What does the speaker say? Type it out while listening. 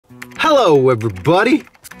Hello everybody!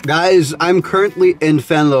 Guys, I'm currently in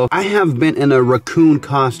Venlo. I have been in a raccoon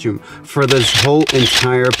costume for this whole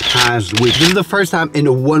entire past week. This is the first time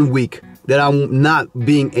in 1 week that I'm not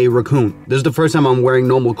being a raccoon. This is the first time I'm wearing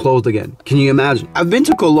normal clothes again. Can you imagine? I've been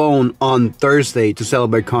to Cologne on Thursday to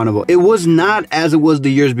celebrate Carnival. It was not as it was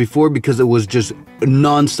the years before because it was just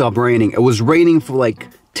non-stop raining. It was raining for like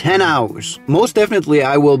 10 hours. Most definitely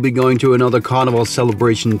I will be going to another carnival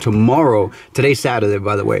celebration tomorrow. Today's Saturday,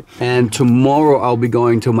 by the way. And tomorrow I'll be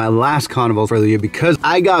going to my last carnival for the year because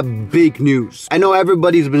I got big news. I know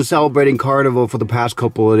everybody's been celebrating carnival for the past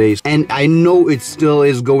couple of days, and I know it still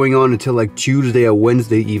is going on until like Tuesday or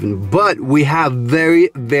Wednesday even, but we have very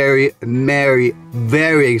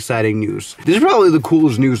exciting news. This is probably the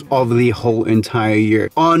coolest news of the whole entire year.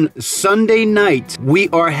 On Sunday night, we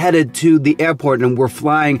are headed to the airport and we're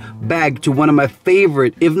flying back to one of my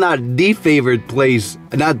favorite, if not the favorite place,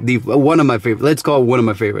 one of my favorite, let's call it one of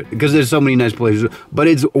my favorite, because there's so many nice places, but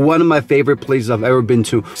it's one of my favorite places I've ever been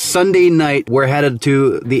to. Sunday night, we're headed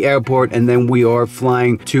to the airport and then we are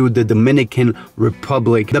flying to the Dominican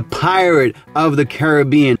Republic. The Pirate of the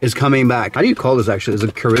Caribbean is coming back. How do you call this actually? Is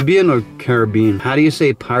it Caribbean or Caribbean? How do you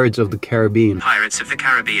say Pirates of the Caribbean? Pirates of the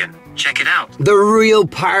Caribbean. Check it out. The real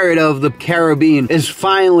Pirate of the Caribbean is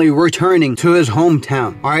finally returning to his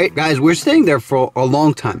hometown. Alright, guys, we're staying there for a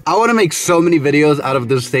long time. I want to make so many videos out of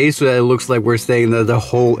this stay so that it looks like we're staying there the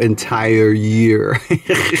whole entire year.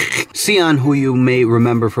 Xian, who you may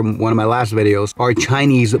remember from one of my last videos, our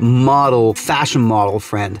Chinese model, fashion model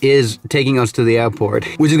friend, is taking us to the airport,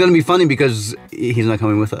 which is going to be funny because he's not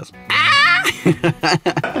coming with us.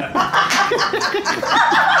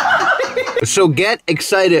 So get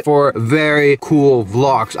excited for very cool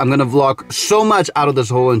vlogs. I'm gonna vlog so much out of this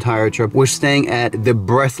whole entire trip. We're staying at the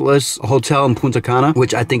Breathless Hotel in Punta Cana,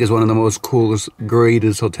 which I think is one of the most coolest,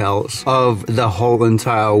 greatest hotels of the whole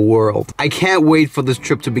entire world. I can't wait for this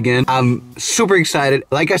trip to begin. I'm super excited.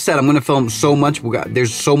 Like I said, I'm gonna film so much.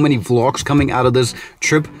 There's so many vlogs coming out of this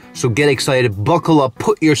trip, so get excited. Buckle up,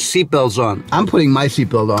 put your seatbelts on. I'm putting my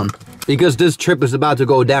seatbelt on, because this trip is about to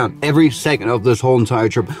go down. Every second of this whole entire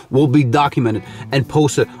trip will be documented and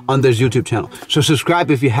posted on this YouTube channel. So subscribe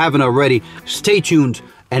if you haven't already. Stay tuned,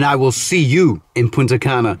 and I will see you in Punta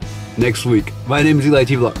Cana next week. My name is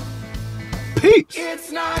EliTVlog. Peace!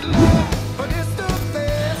 It's not love, but it's the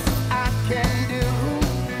best I can do.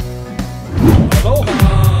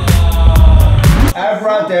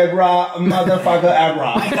 Abracadabra, motherfucker,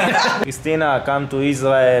 abra. Christina, come to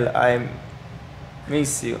Israel. I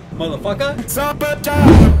miss you.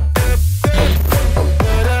 Motherfucker.